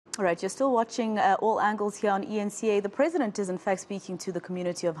All right, you're still watching All Angles here on eNCA. The president is in fact speaking to the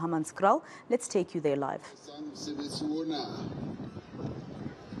community of Hammanskraal. Let's take you there live. So,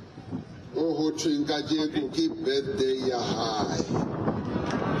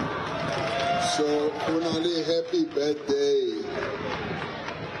 kunali happy birthday.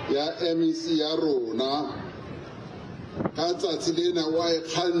 Ya MEC ya rona. Katsa tsilena wa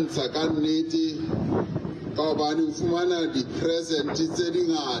ikhantsha ka nnete ka hobane o fumana di present tse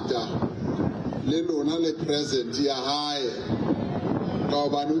dingata le lona le present ya hae ka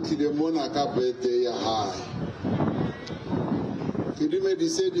hobane o tlile mona ka birthday ya hae. Ke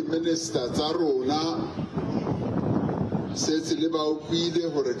dumedise di minister tsa rona setse le ba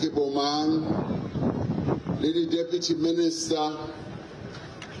utlwile hore ke bomang le di deputy minister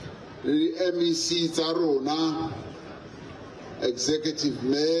le di MEC tsa rona, executive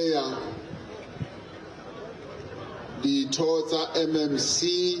mayor, di tsa MMC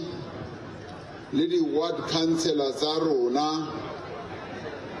le di ward councillor tsa rona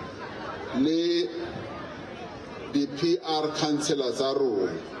le di PR councillor tsa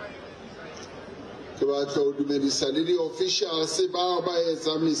rona. Ke batla ho dumedisa le di officials ba ba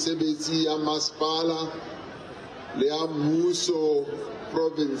etsa mesebetsi ya masepala le ya mmuso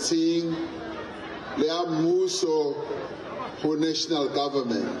provinceng le ya mmuso ho national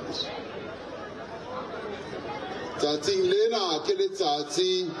government. Tsatsing lena ke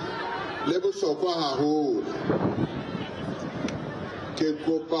letsatsi le bohlokwa haholo. Ke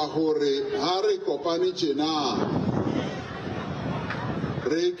kopa hore ha re kopane tjena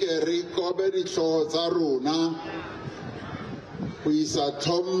re ke re kobe dihlooho tsa rona ho isa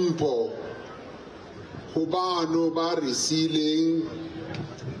tlhompho ho bano ba re sileng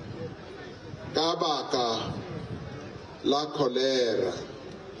ka baka la cholera.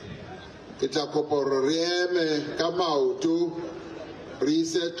 Ke tla kopa hore re eme ka maoto re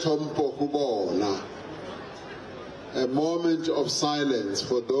ise tlhompho ho bona. A moment of silence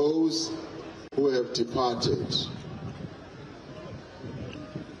for those who have departed.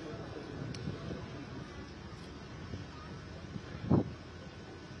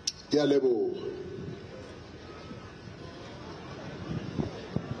 Ke a leboha.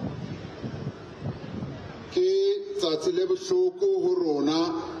 Ke tsatsi le bohloko ho rona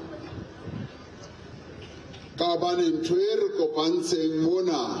ka hobane ntho e re kopantseng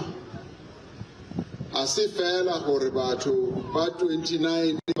mona a se fela hore batho ba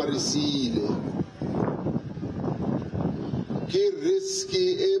 29 ba re siile. Ke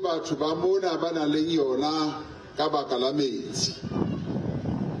riski e batho ba mona ba nang le yona ka baka la metsi.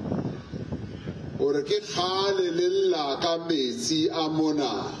 Hore ke kgale le lla ka metsi a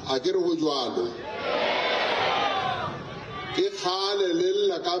mona a ke re ho jwalo. Ke kgale le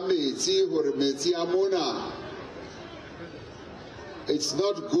lla ka metsi hore metsi a mona it's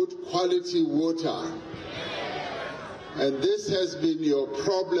not good quality water. And this has been your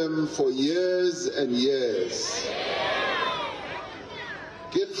problem for years and years.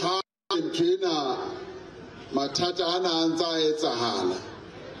 Ke kgale ntwena mathata ana a ntse a etsahala.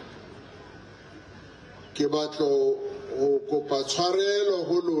 Ke batlo ho kopa tshwarelo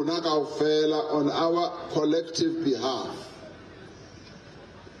ho lona kaofela on our collective behalf.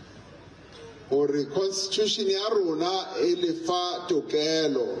 Ore constitution ya rona e lefa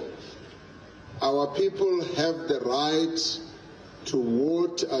tokelo. Our people have the right to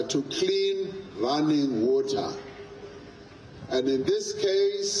water, to clean running water. And in this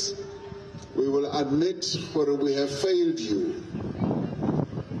case, we will admit that we have failed you.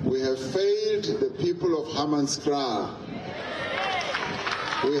 We have failed the people of Hammanskraal.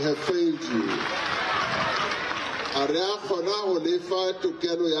 We have failed you. Area khona ho lefa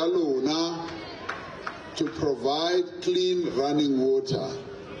tokelo ya lona to provide clean running water.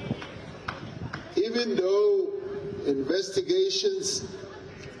 Even though investigations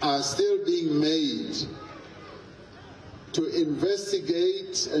are still being made to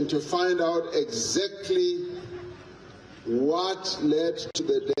investigate and to find out exactly what led to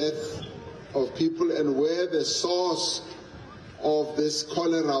the death of people and where the source of this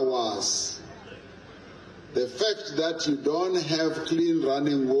cholera was. The fact that you don't have clean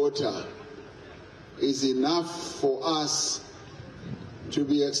running water is enough for us to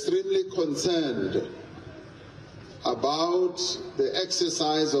be extremely concerned about the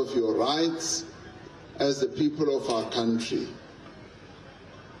exercise of your rights as the people of our country.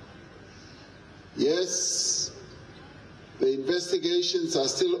 Yes, the investigations are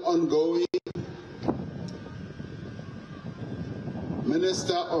still ongoing.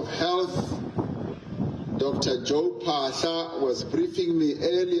 Minister of Health, Dr. Joe Pasha, was briefing me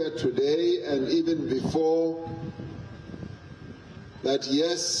earlier today and even before that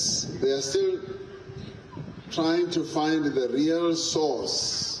yes, they are still trying to find the real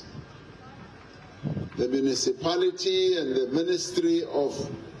source. The municipality and the Ministry of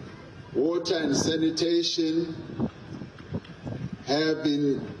Water and Sanitation have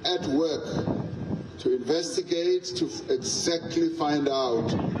been at work to investigate, to exactly find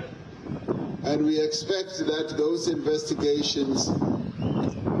out. And we expect that those investigations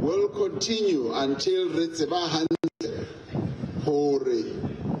will continue until Ritseba Hande Hore.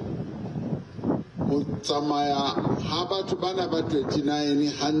 Utsamaya Habatu Bana ba 29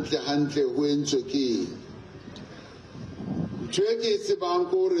 Hantle Huenchoki. There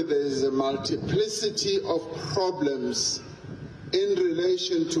is a multiplicity of problems in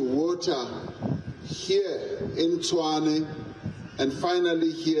relation to water here in Tshwane and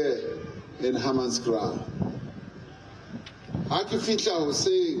finally here in Hammanskraal. Akifitla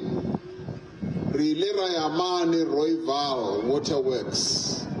Hussein, Rilera Yamani Royval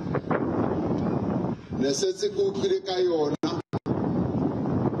Waterworks. Nesetiku Kirikayona,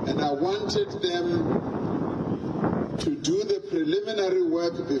 and I wanted them to do the preliminary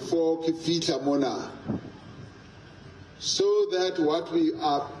work before Kifitla Mona, so that what we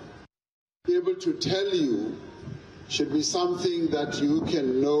are able to tell you should be something that you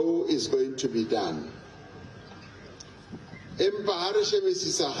can know is going to be done.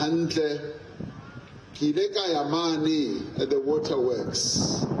 Empaharishemisisa Hantle Kileka Yamani at the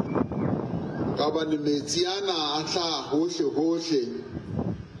waterworks. Kabani Metiana Ata Hoshe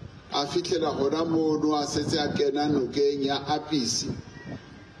Afitela Horamono Asese Akenano Kenya Apisi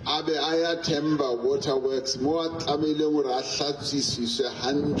Abe Aya Temba Waterworks Moa Tamile Rashatsi Sise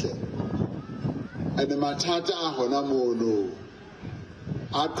Hantle and the Matata Honamono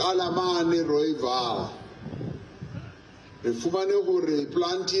Akalamani Royval Refumane Hore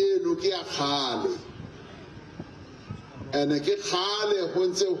Plantier Nukia Khale and a Khale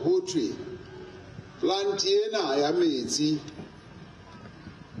Honse Hotri Plantiena Yametsi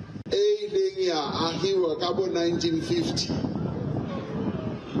Eilinga Ahiwa Cabo 1950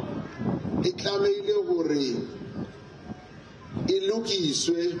 Ikamele Hore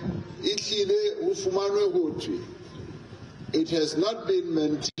Ilukiswe Ichile Ufumanwe Hotri. It has not been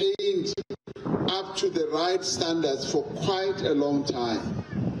maintained up to the right standards for quite a long time.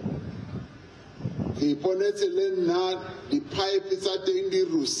 The pipe is at the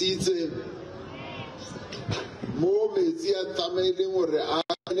Rusite. More Metia Tamaling or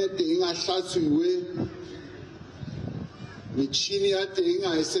anything I shot you away. Michinia thing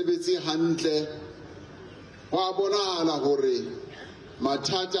I said it's a handle. Wabona Alahore.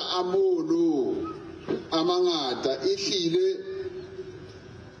 Matata Amolo. Amangata Ishile.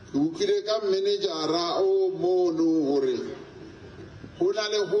 Ukireka manager Rao Mono Hore.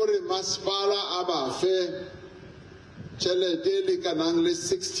 Hunale Hore Maspala Abafe. Chele Deli Kanangle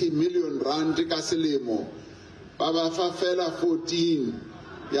 60 million rand Kasilemo. Baba Fafela 14.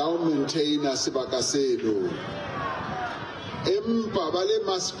 Yao maintainer Sibakaselo. Empa Bale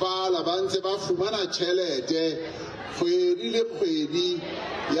Maspala Banzeba Fumana Chelete. Kwedi le kwedi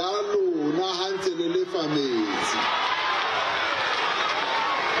ya lona hantse le lefa metsi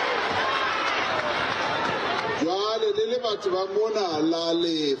jwale le batho ba mona la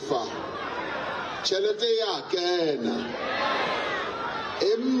lefa tšhelete ya kena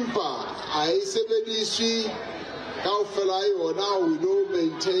empa a e sebediswe kaofela yona o no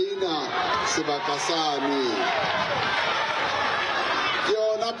maintaina sebaka sane ke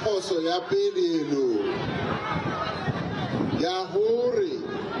yona phoso ya pele eno ya hore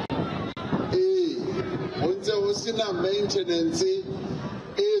ontse ho sena maintenance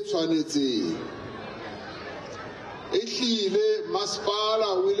e tshwanetseng ehlile masipala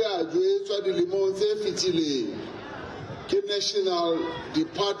o ile a jwetswa dilemong tse fetileng ke National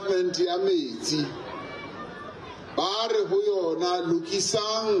Department ya Metsi ba re ho yona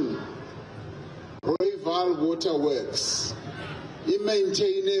lokisang Royval Waterworks e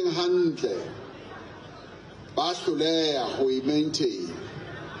maintaining hantle ba hloleha ho e maintain.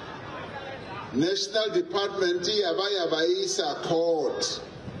 National Department ya ba isa court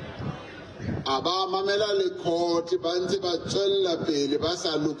aba mamela le court ba ntse ba tswella pele ba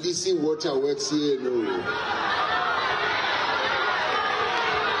sa lokisi waterworks eno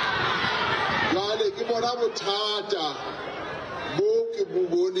jwale ke bona bothata bo ke bo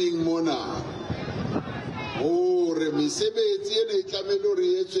boneng mona hore mesebetsi ena e tlamehile hore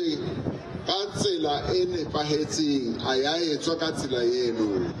e etswe ka tsela e nepahetseng a ya etswa ka tsela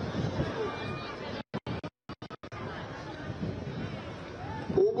eno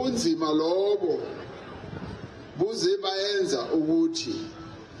ubunzima lobo buze bayenza ukuthi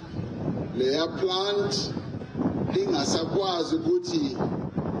leya plant ingasakwazi ukuthi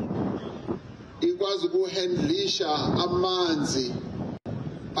ikwazi ukuhandlisha amanzi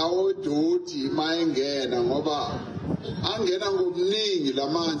awododi mayengena ngoba angena ngobuningi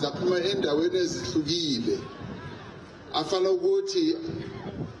lamanzi aphuma endaweni ezihlukile afana ukuthi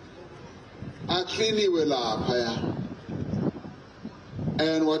akliniwe lapha ya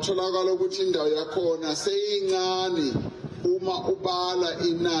and watholakala ukuthi indawo yakhona seyincane uma ubala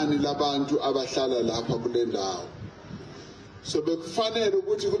inani labantu abahlala lapha kule ndawo. So bekufanele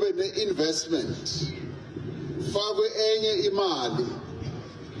ukuthi kube ne-investment fakwe enye imali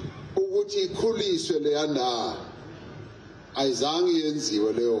ukuthi ikhuliswe leya ndawo. Ayizange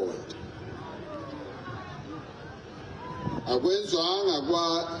yenziwe leyo nto. Akwenzwanga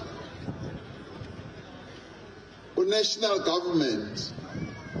kwa national government,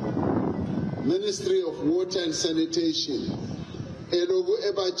 Ministry of Water and Sanitation, eloku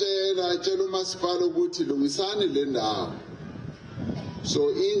ebatshela umasipala ukuthi lungisani le ndawo.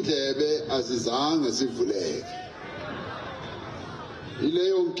 So indlebe azizange zivuleke.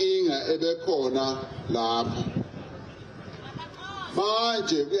 Ileyo nkinga ebekhona lapha.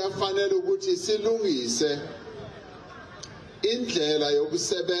 Manje kuyafanele ukuthi silungise indlela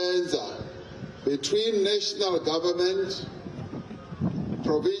yokusebenza between national government,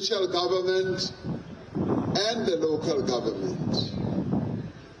 provincial government, and the local government.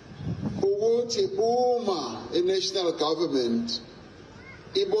 Ukuthi uma national government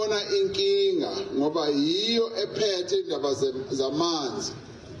ibona inkinga ngoba yiyo ephethe indaba zamanzi,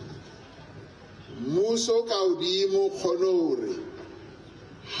 muso kaudimo khonori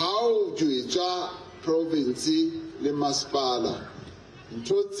how do itswa province le masipala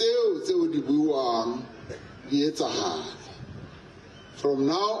ntho tseo di buiwang di etsagala. From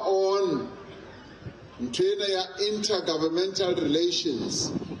now on, ntwena ya intergovernmental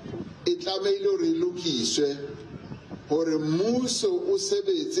relations e tlameile hore e lokiswe hore mmuso o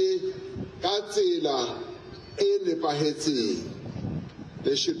sebetse ka tsela e nepahetseng.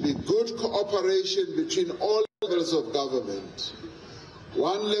 There should be good cooperation between all levels of government.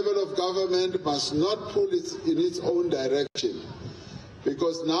 One level of government must not pull it in its own direction,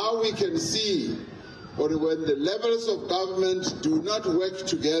 because now we can see or when the levels of government do not work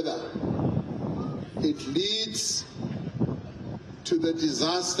together, it leads to the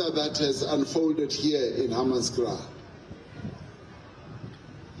disaster that has unfolded here in Hammanskraal.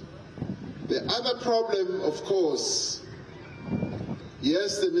 The other problem, of course,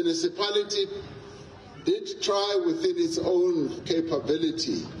 yes, the municipality did try within its own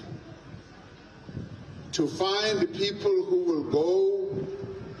capability to find people who will go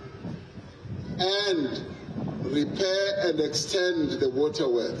and repair and extend the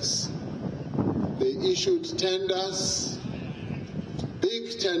waterworks. They issued tenders,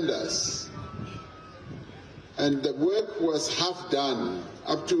 big tenders, and the work was half done,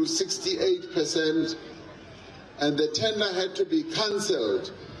 up to 68%, and the tender had to be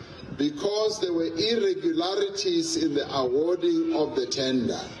cancelled because there were irregularities in the awarding of the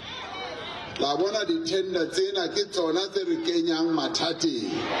tender. La bona di tender tsena ke tsona tse re kenyang mathati.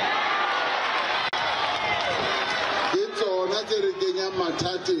 Ke tsona tse re kenyang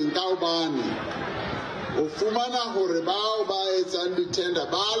mathati ka hobane o fumana hore bao ba etsang di tender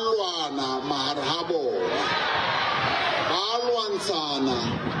ba lwana mahare ha bona. Ba lwantshana,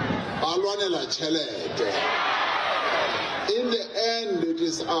 ba lwanela tjhelete. In the end, it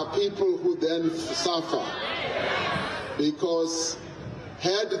is our people who then suffer, because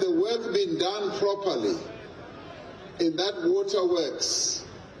had the work been done properly in that waterworks,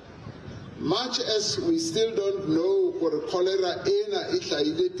 much as we still don't know what cholera ena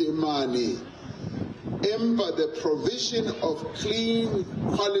itlaile temane, but the provision of clean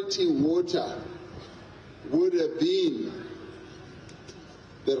quality water would have been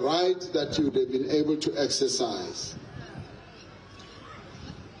the right that you would have been able to exercise.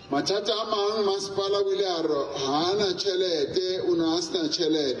 Matata amang masipala wilaro hana chelete unasna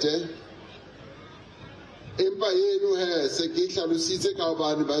chelete empa yenu he se ke hlalositse ka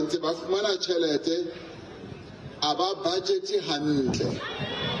hobane ba ntse ba fumana chelete aba budget hantle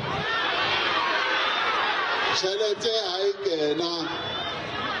chelete ha e kena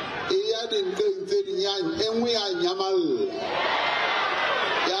e ya dintleng tse dinyane enngwe ya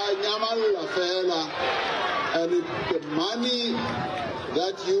nyamalla fela, and the money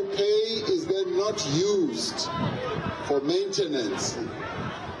that you pay is then not used for maintenance.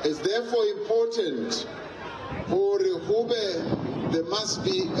 It's therefore important for Hube, there must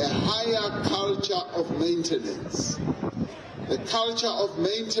be a higher culture of maintenance. The culture of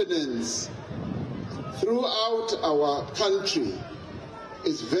maintenance throughout our country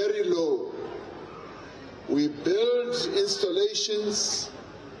is very low. We build installations,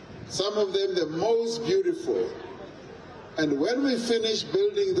 some of them the most beautiful. And when we finish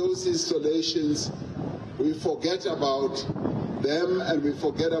building those installations, we forget about them and we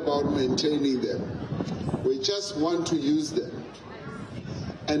forget about maintaining them. We just want to use them.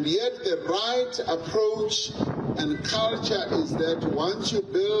 And yet the right approach and culture is that once you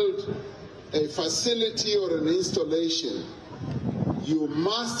build a facility or an installation, you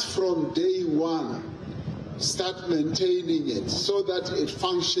must from day one start maintaining it so that it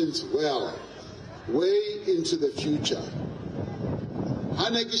functions well, way into the future.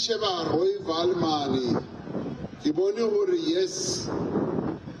 Yes,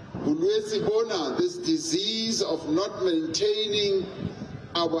 this disease of not maintaining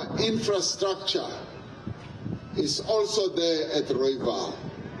our infrastructure is also there at Rooival.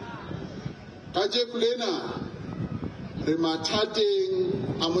 Kajekulena rematating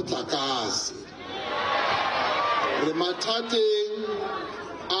amutlakazi, rematating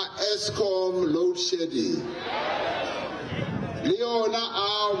a ESCOM load shedding. Leona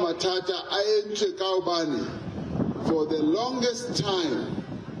au matata ayentre kaubani. For the longest time,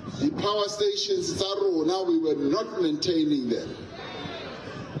 the power stations now we were not maintaining them.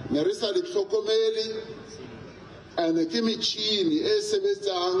 Merisa di Psokomeli and the Kimichini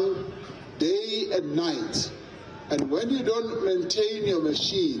esemestang day and night. And when you don't maintain your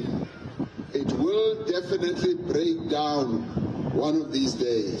machine, it will definitely break down one of these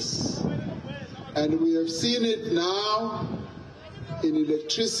days. And we have seen it now in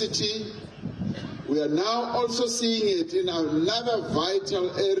electricity. We are now also seeing it in another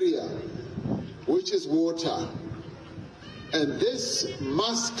vital area, which is water. And this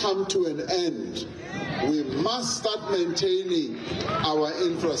must come to an end. We must start maintaining our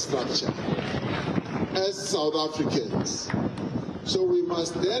infrastructure as South Africans. So we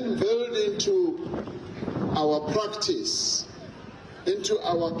must then build into our practice, into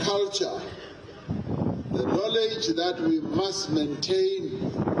our culture, the knowledge that we must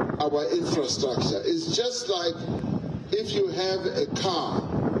maintain our infrastructure. It's just like if you have a car.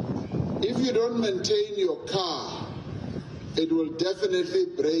 If you don't maintain your car, it will definitely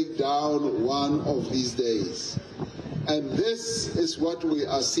break down one of these days. And this is what we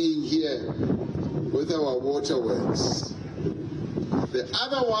are seeing here with our waterworks. The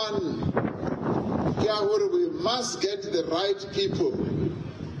other one, we must get the right people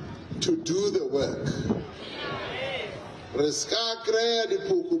to do the work. Reska krea di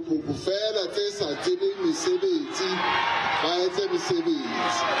puku fela tse sa tsebeng mesebetsi ba etse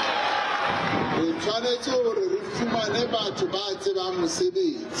mesebetsi. Re tshwanetse hore re fumane batho ba tsebang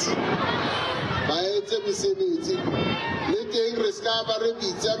mesebetsi ba etse mesebetsi. Le teng re ska ba re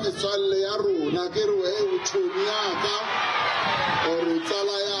bitsa metswalle ya rona ke re o tšhomi yaka or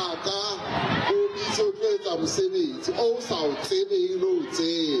tsala yaka o bitse o tlo etsa mosebetsi o sa o tsebeng le o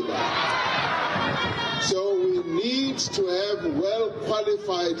tseba. So we need to have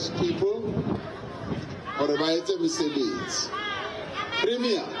well-qualified people or ba etse mesebetsi.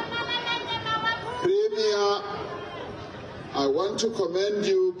 Premier, I want to commend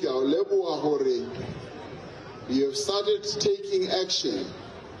you, you have started taking action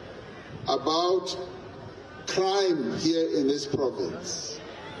about crime here in this province.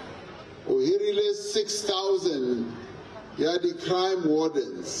 We released 6,000 the crime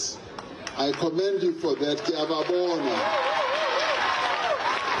wardens. I commend you for that.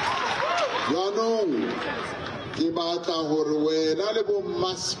 Yanong, Kibata Horwena Lebo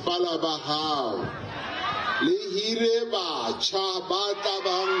Maspala Bahao, Lihireba,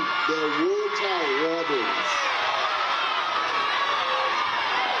 Chabatabang, the water wardens.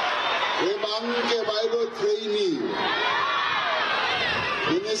 Rebanke Bible training.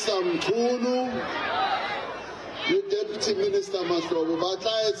 Minister Mkunu, the Deputy Minister Maslobo,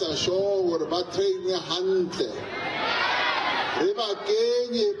 Batlaitsa show or Batrain Hunter. Reba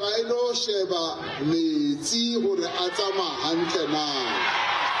Kenye Bailo Sheba, Mezi or Atama Hunter now.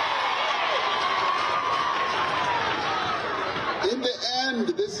 In the end,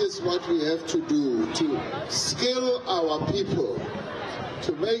 this is what we have to do, to skill our people,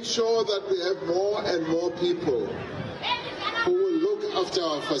 to make sure that we have more and more people who will look after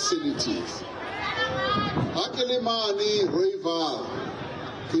our facilities. Hakelimani Rooival,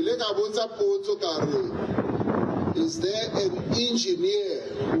 is there an engineer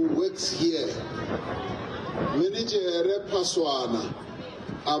who works here? Manager Paswana,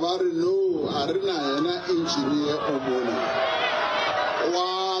 Abari no Arina engineer Omona.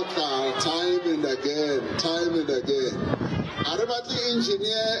 Waka, time and again. Arabati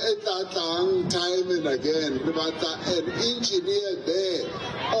engineer at that time and again, but an engineer there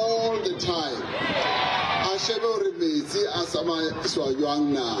all the time. shebe hore metsi a tsamaiswa jwang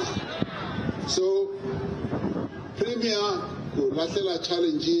na. So Premier go lahlela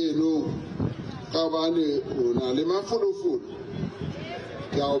challenge eno ka bane o na le mafolofolo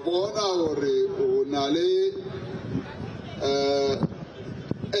ke a bona hore o na le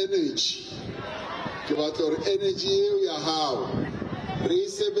energy ke batla hore energy eo ya hao re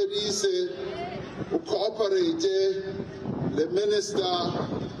sebedise o cooperate the Minister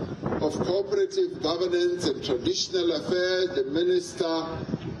of Cooperative Governance and Traditional Affairs, the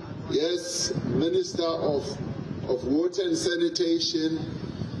Minister of Water and Sanitation,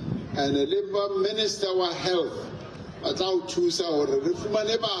 and a Minister of Health. Batla thusa hore re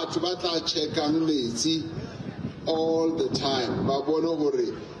fumane batho ba tla checkang metsi all the time. Ba bona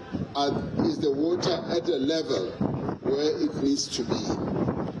hore is the water at a level where it needs to be.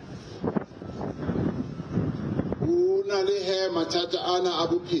 Una le he matata ana a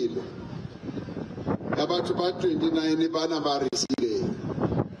bophelo ya batho ba 29 bana ba resile.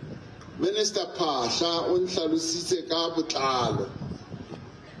 Minister Pasha o nhlalositse ka botlalo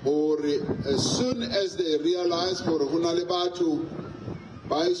hore as soon as they realize hore hona le batho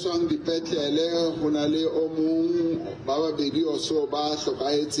ba iswang dipetlele, hona le o mong ba babedi o so ba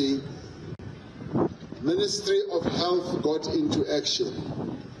hlokahetseng, Ministry of Health got into action.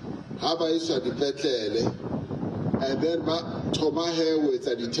 Ha ba iswa dipetlele, and then ba thoma he with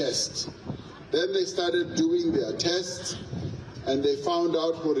the test. Then they started doing their tests, and they found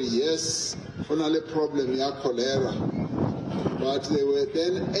out for yes, hona le problem ya cholera. But they were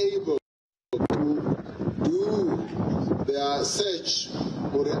then able to do their search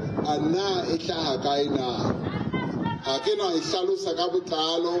for ana etlaha kae na. Ha ke na ihlalosa ka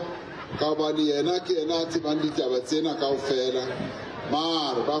botlalo ka bani yena ke ena tsebang ditaba tsena kaofela.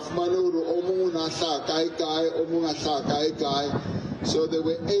 Mar ba fumane hore o mong o na hlaha kae o mong a hlaha kae. So they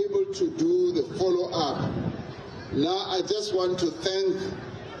were able to do the follow-up. Now I just want to thank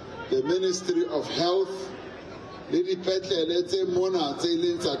the Ministry of Health, le dipetlele tse mona tse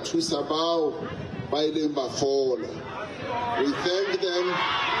ileng tsa thusa bao ba ileng ba fola. We thank them.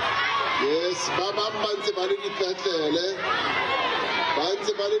 Yes, ba bang ba ntse ba le dipetlele,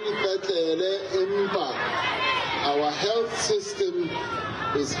 empa our health system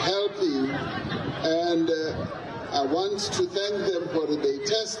is helping, and I want to thank them for they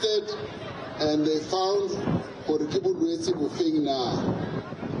tested and they found for ke bolwetse bo feng na.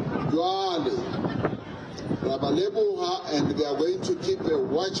 Jwale Rabaleboha, and they are going to keep a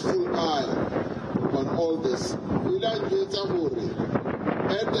watchful eye on all this.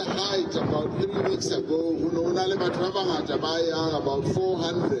 At the height, about 3 weeks ago, about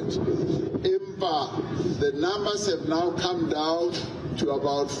 400. The numbers have now come down to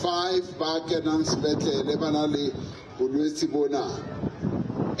about 5 Bakenans Bete, Lebanali, Bulwitsibona.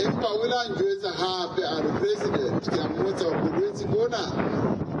 Impa Willan Happy, our president, Kamota Bulwitsibona,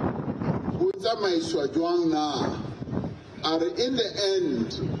 Butamaiswa Juana. Are in the end,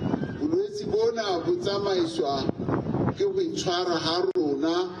 Bulwitsibona, Butamaiswa, Kiwinchara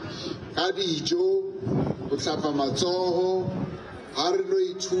Haruna, Kadijo, Butlapa Matsoho, Harilo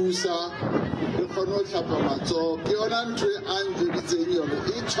Itusa, the Kono Tapamato, Kionantri Anju Zenio,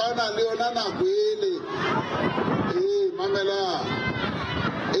 Ichana Leonana Guele, Mamela,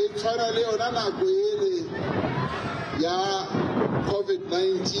 Ichana Leonana Guele, Ya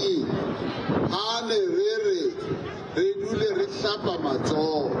COVID-19, Hane Rere, Redule Ritapa Mato,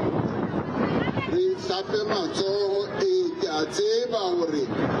 Ritape Mato, Yateba Ori,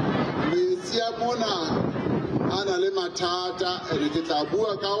 Mesia Mona. Ana le matata e ke tla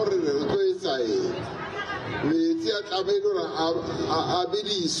bua ka hore re tlo etsa eng. Metsi a tlamehile a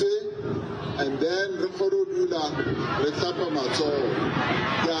bediswe, and then re kgone dula re hlapa matsoho.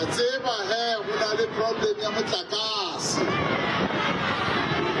 Ke a tseba he ho na le problem ya motlakase,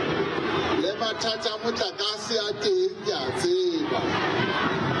 le mathata a motlakase a teng ke a tseba.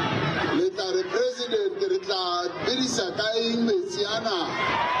 Le tla re president re tla bedisa ka eng metsi ana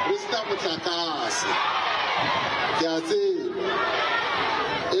re sena motlakase.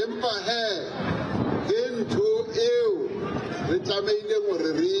 Empa he into eo re tlameile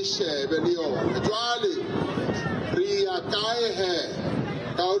hore re shebe le yona. Jwale re ya kae he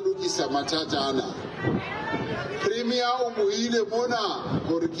ka ho lokisa mathata ana. Premier o buile mona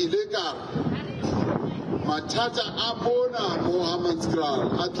hore ke ile ka mathata a bona mo Hammanskraal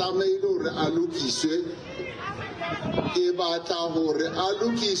a tlameile hore a lokiswe. Ke batla hore a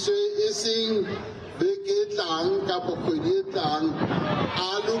lokiswe e seng Beketang Kapoketang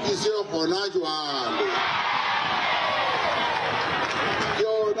Alukisio Honajuale.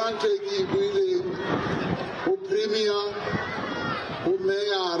 Yonan Teki Willing, who Premier, who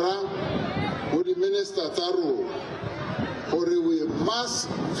Mayara, who the Minister. Manchester Tharo, or we must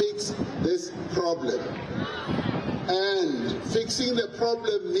fix this problem. And fixing the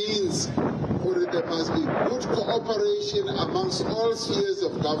problem means there must be good cooperation amongst all spheres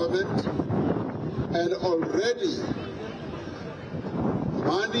of government, and already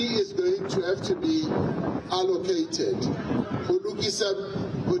money is going to have to be allocated. Is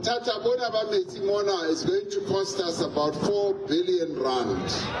going to cost us about 4 billion rand.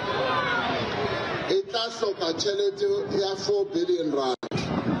 It has 4 billion rand.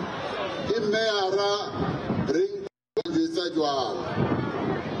 Bring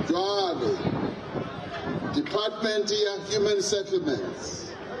Department of Human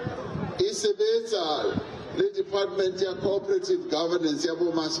Settlements. The Department of Cooperative Governance,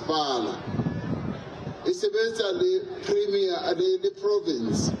 Yabo Maspala. The Premier and the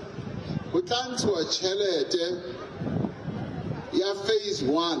province. We can't to a chelete. Ya phase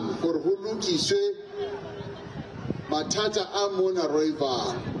 1 for Hulukiswe Matata Amona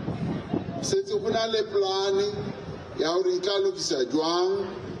Roiva. Seti Hunale Plani, Yaurika Lukisa Juang,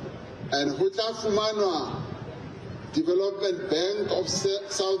 and Huta Fumanwa Development Bank of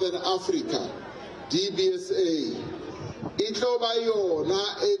Southern Africa, DBSA. Itlo bayo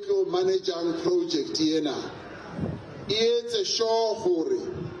na etlo managing project yena. It's a show hori.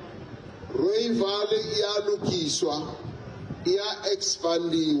 Roi Valley ya lukiswa, ya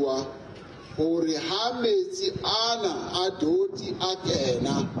expandiwa. Hori hameti ana adoti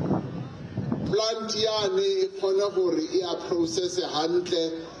akena. Plantiane kona hori ya process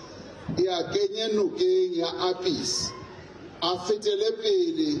handle. Ya kenye nukeng ya apis. Afitele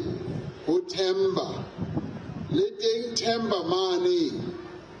pele utemba. Letting Temba Mani,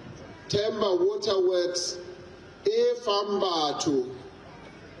 Temba Waterworks, Fambatu,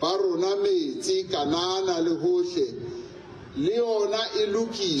 Barona Meti, Kanana Lehoshe, Leona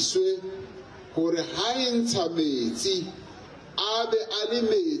Ilukiswe, Hore Hainta Meti, Abe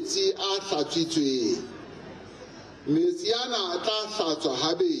Alimeti, Athatitwe, Metiana Atathata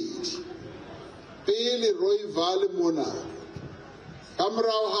Habit, Pele Roy Valimona.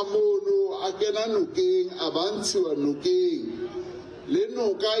 Kamrao hamono akena nuking abantsiwa nuking le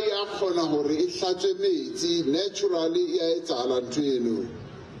noka ya khona hore e hlatswe metsi naturally ya etsala ntweno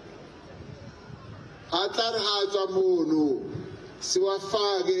atla re ha tswa mono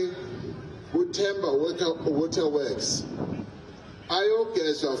siwafake uThemba Waterworks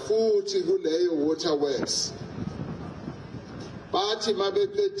ayogezwa futhi kuleyo waterworks bathi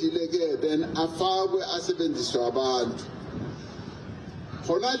mabeqedile ke then afakwe asebenziswa abantu.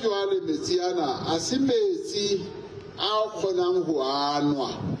 Khona jwale metiana asimeti a khonang ho anwa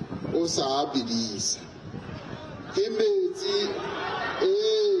o sa bidisa ke metsi ke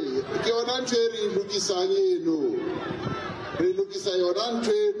yona ntwe re lokisang eno re lokisa yona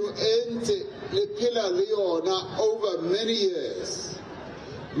ntwe eno ente le phela le yona over many years.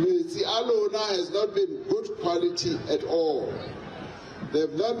 Metsi alona has not been good quality at all. They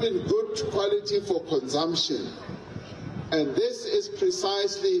have not been good quality for consumption. And this is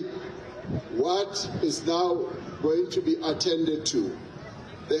precisely what is now going to be attended to.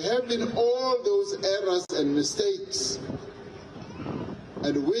 There have been all those errors and mistakes,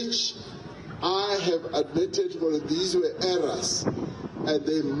 and which I have admitted these were errors, and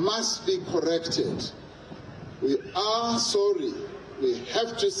they must be corrected. We are sorry. We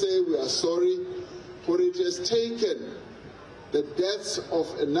have to say we are sorry, for it has taken the deaths of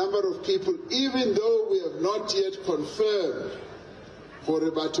a number of people, even though we have not yet confirmed for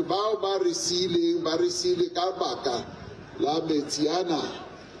batho bao ba risile ka baka la metiana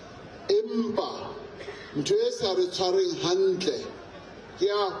empa ntwe sa re tshwareng hantle ke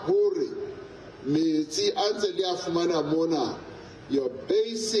a hore metsi antse le a fumana mona your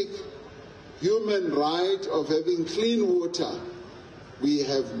basic human right of having clean water. We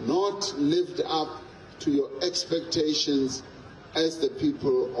have not lived up to your expectations as the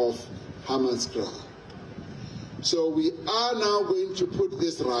people of Hammanskraal. So we are now going to put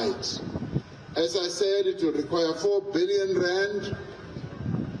this right. As I said, it will require 4 billion rand.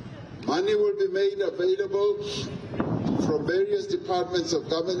 Money will be made available from various departments of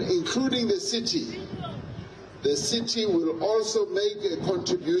government, including the city. The city will also make a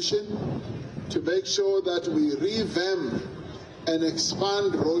contribution to make sure that we revamp and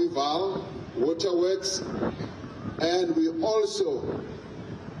expand Rooival Waterworks, and we also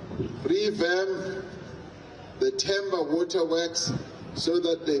revamp the Themba Waterworks so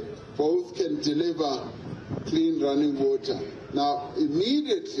that they both can deliver clean running water. Now,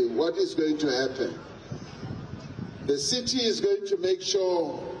 immediately, what is going to happen? The city is going to make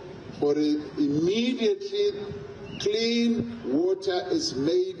sure for immediately clean water is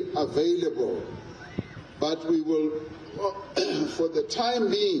made available but we will, for the time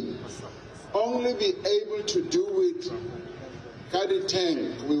being, only be able to do it carry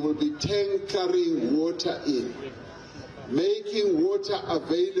tank. We will be tankering water in, making water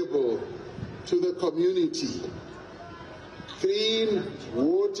available to the community. Clean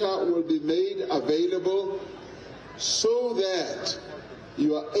water will be made available so that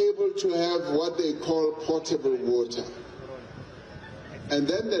you are able to have what they call potable water. And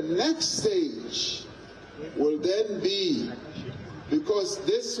then the next stage will then be, because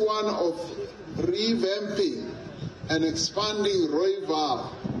this one of revamping and expanding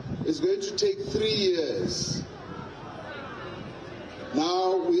Rooiwal is going to take 3 years.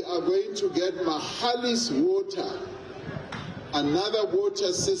 Now we are going to get Mahali's water, another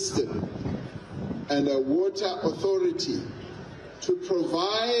water system, and a water authority to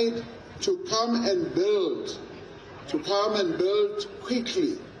provide, to come and build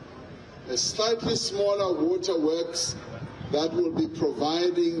quickly a slightly smaller water works that will be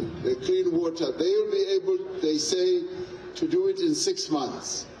providing the clean water. They will be able, they say, to do it in 6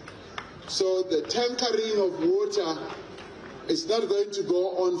 months. So the tankering of water is not going to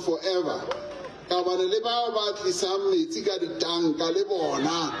go on forever. So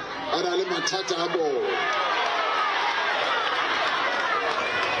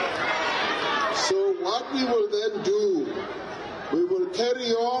what we will then do, we will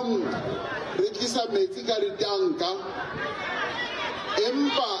carry on rekisa metsi ka ditanka,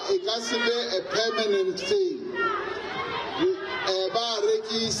 empa e ka se be a permanent thing. Ba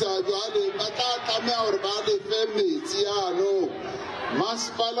rekisa jwale ba tla tlameha hore ba lefe metsi ano.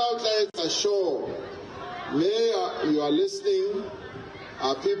 Masipala o tla etsa sure. Mayor, you are listening.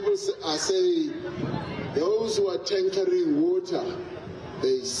 Our people are saying those who are tankering water,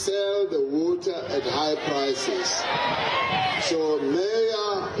 they sell the water at high prices. So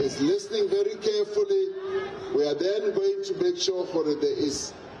Mayor is listening very carefully. We are then going to make sure that there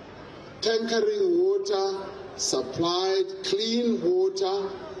is tankering water, supplied clean water,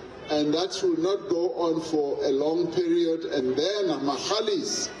 and that will not go on for a long period. And then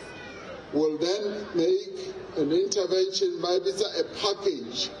Mahalis will then make an intervention by a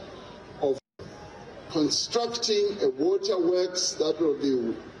package of constructing a water works that will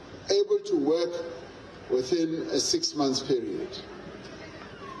be able to work within a 6 months period.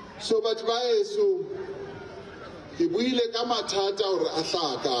 So, but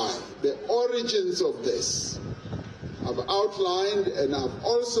the origins of this I've outlined, and I've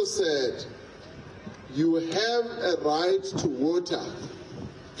also said you have a right to water,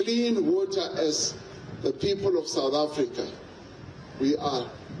 clean water, as the people of South Africa. We are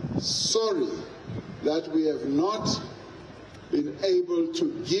sorry that we have not been able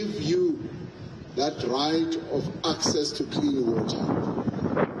to give you that right of access to clean water.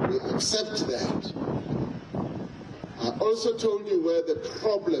 We accept that. I also told you where the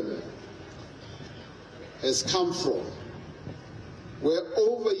problem has come from, where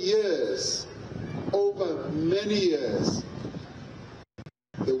over years, over many years,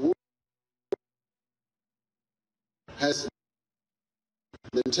 the water has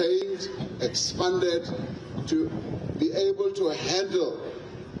maintained, expanded to be able to handle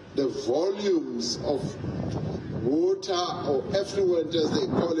the volumes of water or effluent, as they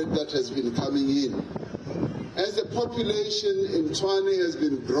call it, that has been coming in. As the population in Tshwane has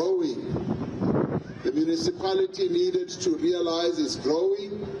been growing, the municipality needed to realize it's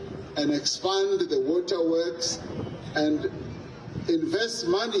growing and expand the waterworks and invest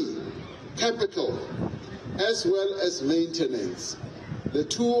money, capital, as well as maintenance. The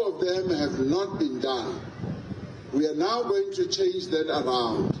two of them have not been done. We are now going to change that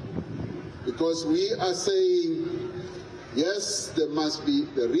around, because we are saying, yes, there must be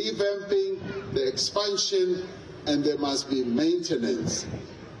the revamping, the expansion, and there must be maintenance.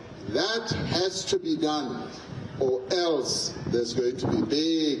 That has to be done, or else there's going to be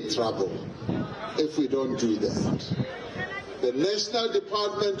big trouble if we don't do that. The National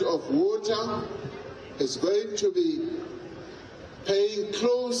Department of Water is going to be paying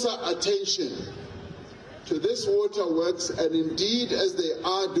closer attention to this waterworks, and indeed as they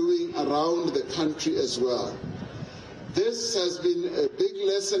are doing around the country as well. This has been a big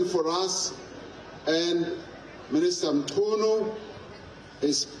lesson for us, and Minister Mthunu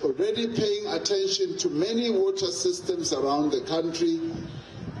is already paying attention to many water systems around the country,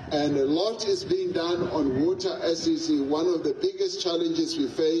 and a lot is being done on water as is one of the biggest challenges we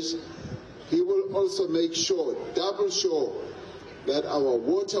face. He will also make sure, double sure, that our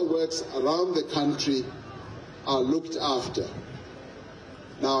waterworks around the country are looked after.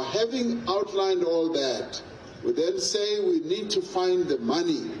 Now, having outlined all that, we then say we need to find the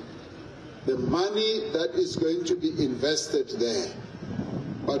money the money that is going to be invested there,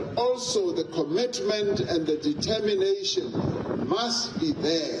 but also the commitment and the determination must be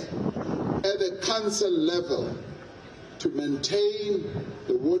there at the council level to maintain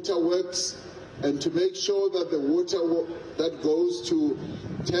the waterworks and to make sure that the water that goes to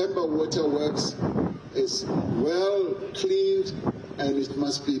Temba Waterworks is well cleaned, and it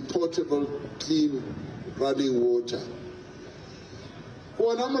must be potable, clean, running water.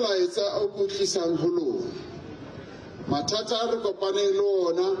 Ona molaetsa o kutlisang ho lona. Mathata a re kopaneng le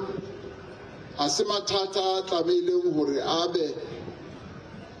ona a se mathata a tlameileng hore abe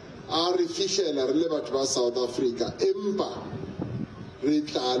a re fihlela re le batho ba South Africa, empa re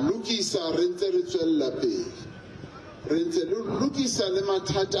tla lokisa re ntse re tswella pele. Re ntse re lokisa le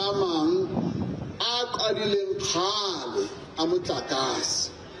mathata a mang a qadileng kgale a motlakase.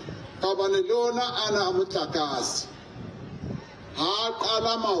 Ka hobane le ona ana a motlakase ha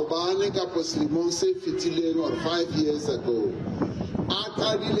qala maobane ka selemong se fetileng or 5 years ago. A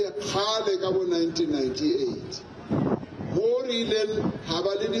qadile kgale ka bo 1998. Mo re ileng ha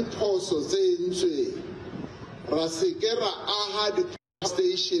ba le diphoso tse entsweng. Ra se ke ra aha di-power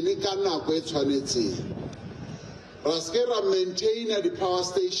station ka nako e tshwanetseng. Ra se ke ra maintaina di-power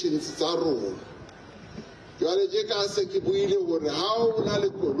stations tsa rona. Jwale je ka se ke buile hore ha o na le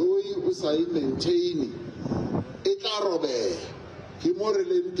koloi o sa e maintaini e tla robeha. Ke mo re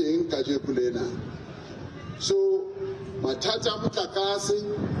leng teng ka jekulena. So mathata a motlakase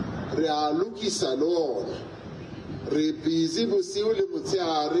re a lokisa le ona. Re busy bosiu le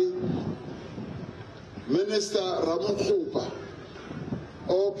motshehare. Minister Ramaphosa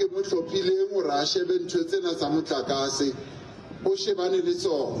o ke mo hlophileng hore a shebe ntho tsena tsa motlakase o shebane le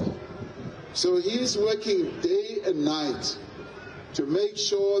tsona. So he is working day and night to make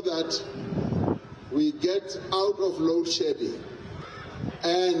sure that we get out of load shedding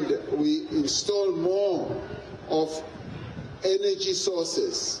and we install more of energy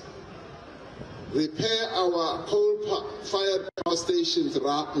sources, repair our coal-fired power stations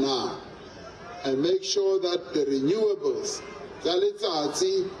right now, and make sure that the renewables,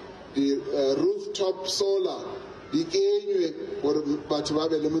 the rooftop solar,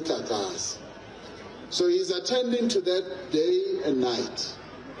 so he's attending to that day and night.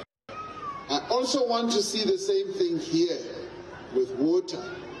 I also want to see the same thing here with water.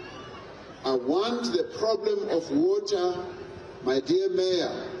 I want the problem of water, my dear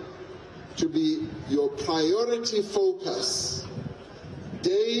Mayor, to be your priority focus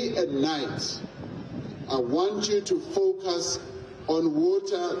day and night. I want you to focus on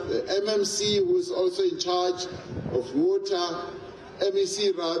water. The MMC, who is also in charge of water,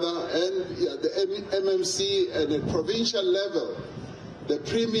 MEC rather, and the MMC at the provincial level, the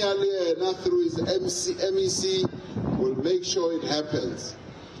Premier Leader through his MEC will make sure it happens.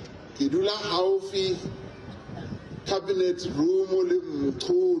 Kidula Haufi, cabinet room,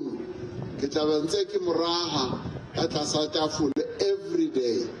 Mtunu, Kitabanseki Muraha, Katasatafu every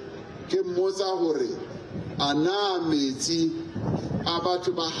day. Kemoza Hore, Ana Meti,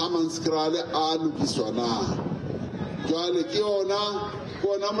 Abatu Hammanskraal, Alu Kiswana. Joale Kiona,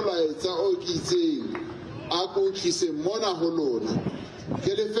 Konamulaita Okiti, Aku Kise Mona Holona,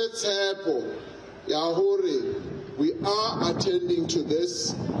 Kelefet Hepo, Yahore. We are attending to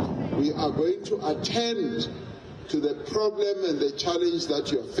this. We are going to attend to the problem and the challenge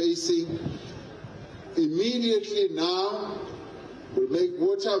that you're facing. Immediately now, we'll make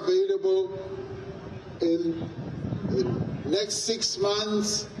water available in the next 6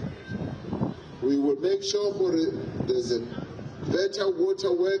 months. We will make sure there's a better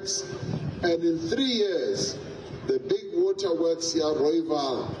waterworks, and in 3 years, the big waterworks here,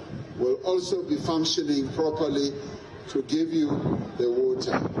 Rooiwal, will also be functioning properly to give you the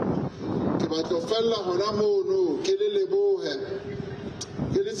water. Ke batla fella hona mono ke le lebohe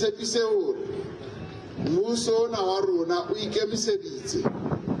ke le tshepise hore mmuso ona wa rona o ikemiseditse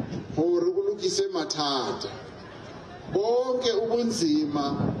hore o lokise mathata bonke ubunzima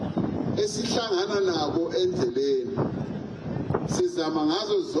esihlangana nabo endleleni. Sizama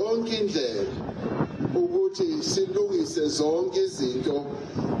ngazo zonke indlela ukuthi silungise zonke izinto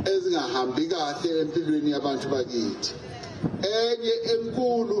ezingahambi kahle empilweni yabantu bakithi. Enye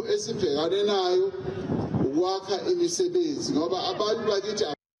enkulu esibhekane nayo ukwakha imisebenzi, ngoba abantu bakithi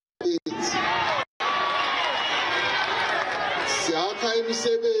abenzi. Siyakha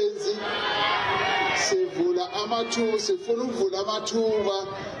imisebenzi, sifuna ukuvula amathuba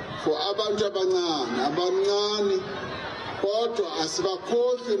for abantu abancane, kodwa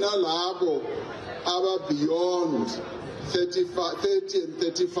asibakhohlwi nalabo aba beyond 30 and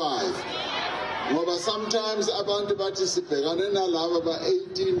 35. ngoba sometimes abantu bathi sibhekane nalabo ba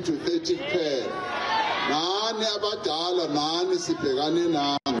 18 to 30 kuphela. Nani abadala nani sibhekane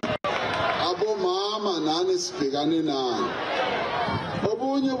nani. Abomama nani sibhekane nani.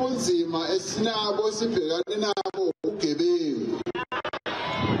 Obunye ubunzima esinabo sibhekane nabo ugebengu.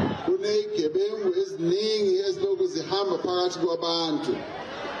 Kunezigebengu eziningi ezilokhu zihamba phakathi kwabantu.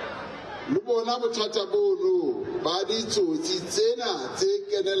 Lubona bothatha bono ba ditsotsi tsena tse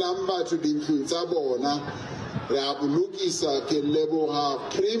kenelang batho dintlong tsa bona re a bolokisa ke leboha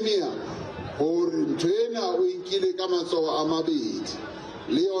premier gore ntwena o inkile ka matsogo a mabedi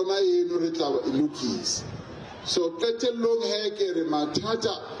le yona eno re tla lokisa. So qetellong heke re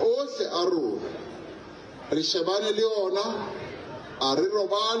mathata ohle a rona re shebane le ona a re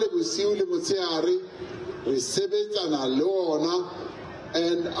robale bosiu le motshehare re sebetsana le ona.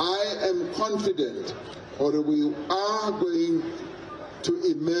 And I am confident, or we are going to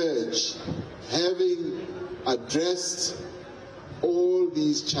emerge having addressed all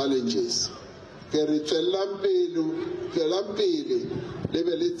these challenges. Halala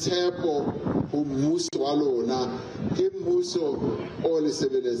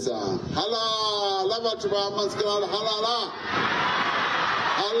batho ba Hammanskraal, halala.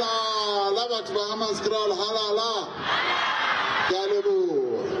 Halala batho ba Hammanskraal, halala.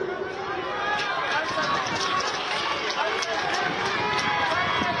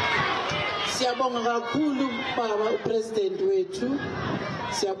 Siyabonga kakhulu baba upresident wethu.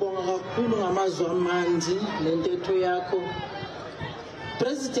 Siyabonga kakhulu ngamazwi amandi lentetho yakho.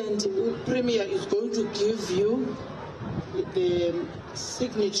 President, Premier is going to give you the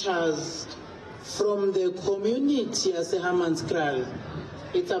signatures from the community as a Hammanskraal.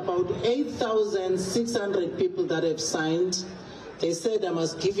 It's about 8,600 people that have signed. They said I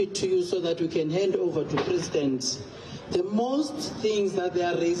must give it to you so that we can hand over to President. The most things that they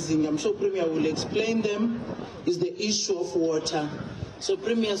are raising, I'm sure Premier will explain them, is the issue of water. So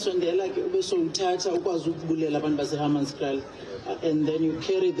Premier Sondela so uthatha ukwazi ukubulela abantu base Hammanskraal, and then you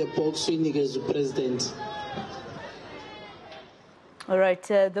carry the box uyinikeze President. All right,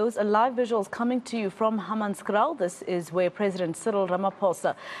 those are live visuals coming to you from Hammanskraal. This is where President Cyril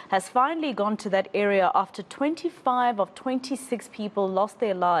Ramaphosa has finally gone to that area after 25 of 26 people lost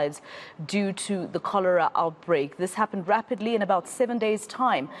their lives due to the cholera outbreak. This happened rapidly in about 7 days'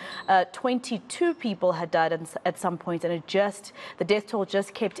 time. 22 people had died at some point, and the death toll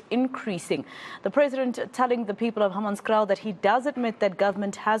just kept increasing. The president telling the people of Hammanskraal that he does admit that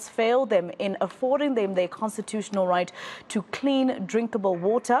government has failed them in affording them their constitutional right to clean, drinkable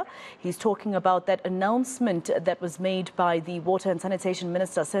water. He's talking about that announcement that was made by the Water and Sanitation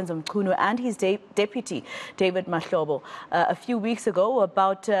Minister, Senzo Mchunu, and his deputy, David Mahlobo, a few weeks ago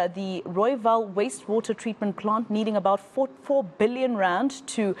about the Rooiwal wastewater treatment plant needing about 4 billion rand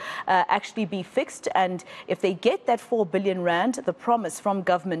to actually be fixed. And if they get that 4 billion rand, the promise from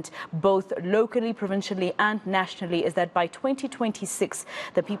government, both locally, provincially and nationally, is that by 2026,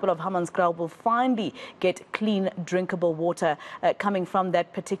 the people of Hammanskraal will finally get clean, drinkable water coming from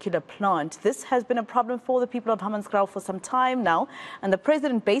that particular plant. This has been a problem for the people of Hammanskraal for some time now, and the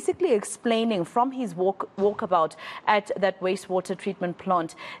president basically explaining from his walkabout at that wastewater treatment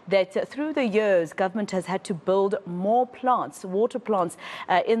plant that through the years government has had to build more plants, water plants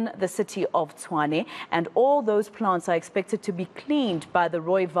in the city of Tshwane, and all those plants are expected to be cleaned by the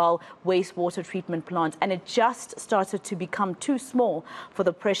Rooiwal wastewater treatment plant, and it just started to become too small for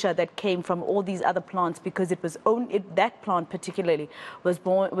the pressure that came from all these other plants, because it was that plant particularly was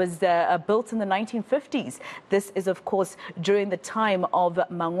built in the 1950s. This is, of course, during the time of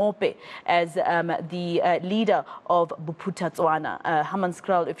Mangope as the leader of Bophuthatswana.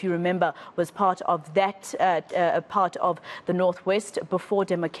 Hammanskraal, if you remember, was part of that part of the Northwest before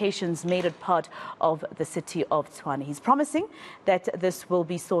demarcations made it part of the city of Tshwane. He's promising that this will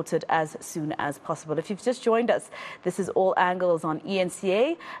be sorted as soon as possible. If you've just joined us, this is All Angles on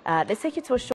eNCA. Let's take you to a short